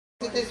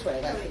This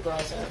way, like the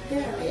girls are.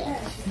 Yeah.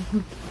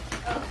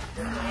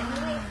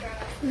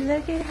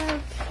 Look at how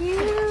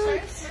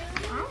cute.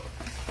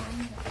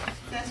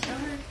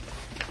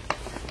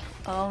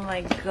 Oh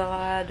my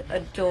God,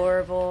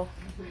 adorable.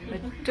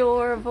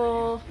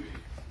 Adorable.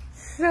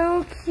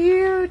 So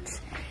cute.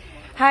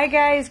 Hi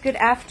guys, good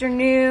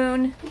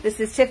afternoon. This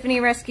is Tiffany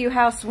Rescue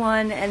House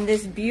 1, and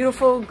this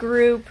beautiful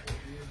group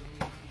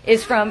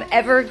is from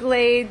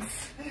Everglades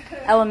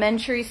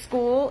Elementary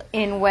School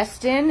in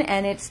Weston,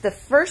 and it's the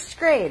first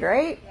grade,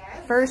 right?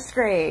 Yes. First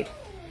grade.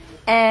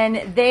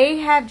 And they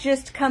have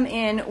just come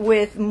in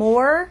with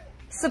more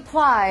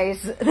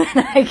supplies than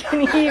I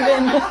can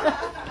even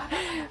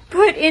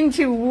put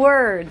into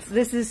words.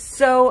 This is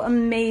so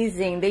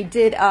amazing. They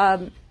did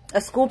a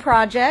school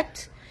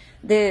project.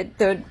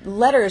 The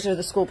letters are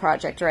the school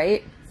project,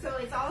 right? So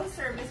it's all a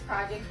service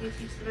project. We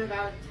teach them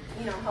about,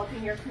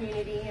 helping your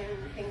community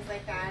and things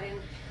like that. And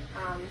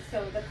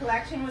so the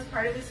collection was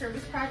part of the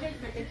service project,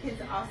 but the kids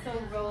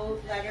also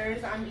wrote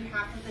letters on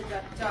behalf of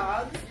the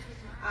dogs,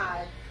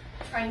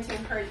 trying to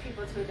encourage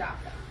people to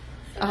adopt them.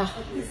 So that's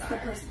what these are. The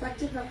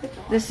perspective of the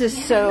dog. This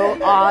is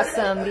so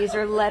awesome. These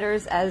are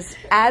letters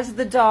as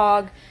the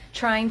dog,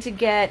 trying to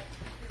get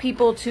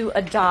people to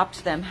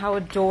adopt them. How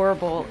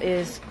adorable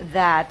is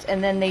that?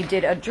 And then they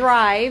did a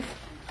drive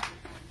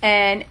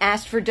and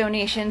asked for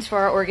donations for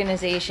our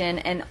organization,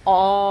 and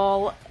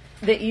all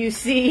that you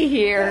see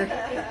here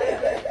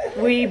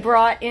we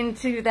brought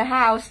into the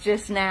house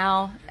just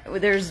now.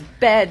 There's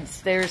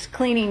beds, there's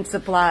cleaning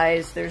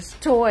supplies, there's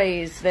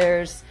toys,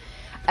 it's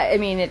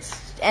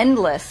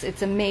endless.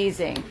 It's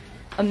amazing.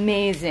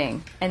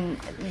 Amazing. And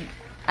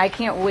I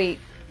can't wait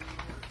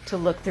to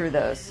look through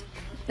those.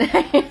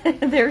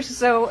 They're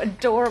so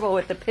adorable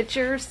with the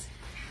pictures.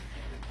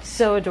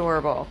 So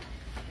adorable.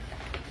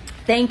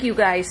 Thank you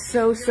guys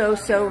so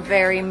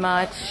very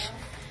much.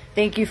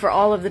 Thank you for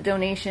all of the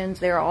donations.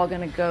 They're all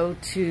going to go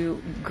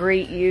to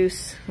great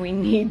use. We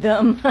need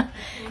them.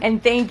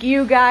 And thank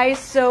you guys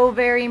so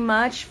very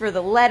much for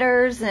the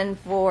letters and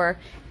for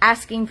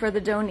asking for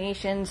the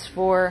donations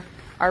for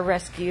our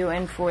rescue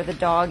and for the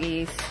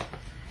doggies.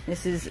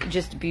 This is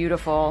just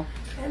beautiful.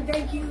 And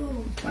thank you,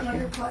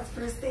 100 Plus,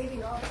 for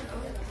saving all of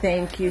them.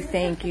 Thank you,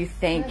 thank you,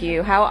 thank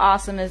you. How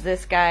awesome is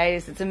this,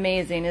 guys? It's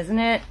amazing, isn't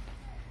it?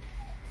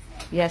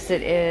 Yes,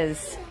 it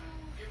is.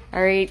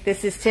 All right,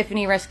 this is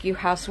Tiffany Rescue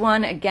House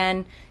 1.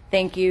 Again,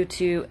 thank you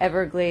to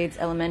Everglades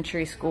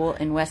Elementary School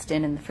in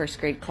Weston in the first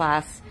grade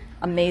class.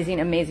 Amazing,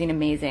 amazing,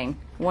 amazing.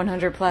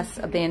 100 Plus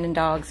abandoned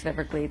dogs of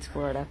Everglades,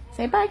 Florida.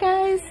 Say bye,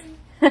 guys.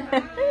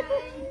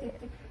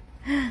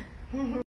 Bye.